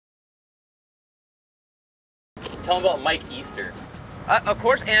Tell him about Mike Easter. Of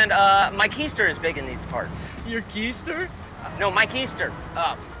course, and Mike Easter is big in these parts. Your Keister? No, Mike Easter.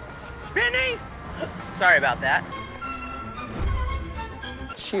 Spinny! Sorry about that.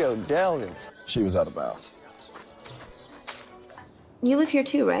 She Odell'd it. She was out of bounds. You live here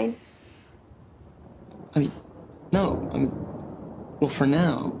too, right? I mean, no. Well, for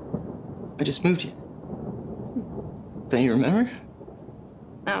now, I just moved here. Don't you remember?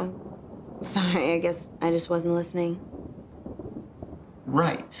 Oh, sorry. I guess I just wasn't listening.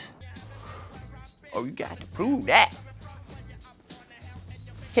 Right. Oh, you got to prove that.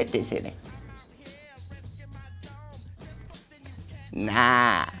 Hit this, hit it.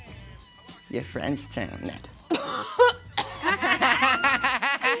 Nah. Your friend's turn that.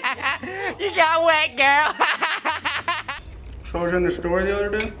 You got wet, girl. So I was in the store the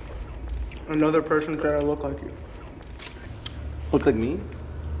other day. Another person said I look like you. Look like me?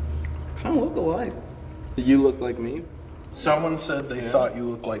 Kind of look alike. You look like me? Someone said they thought you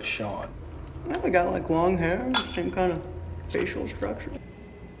looked like Sean. Yeah, I got like long hair, same kind of facial structure.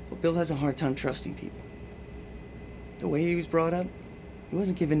 Well, Bill has a hard time trusting people. The way he was brought up, he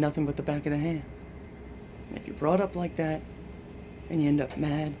wasn't given nothing but the back of the hand. And if you're brought up like that, then you end up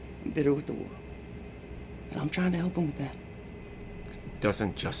mad and bitter with the world. And I'm trying to help him with that.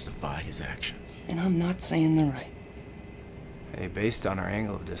 Doesn't justify his actions. And I'm not saying they're right. Hey, based on our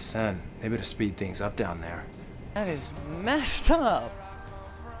angle of descent, they better speed things up down there. That is messed up.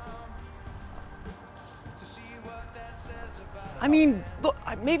 I mean, look,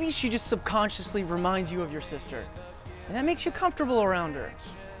 maybe she just subconsciously reminds you of your sister. And that makes you comfortable around her.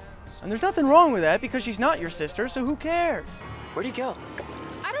 And there's nothing wrong with that because she's not your sister, so who cares? Where'd he go?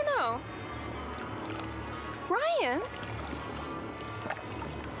 I don't know. Ryan?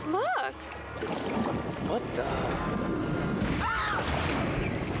 Look. What the?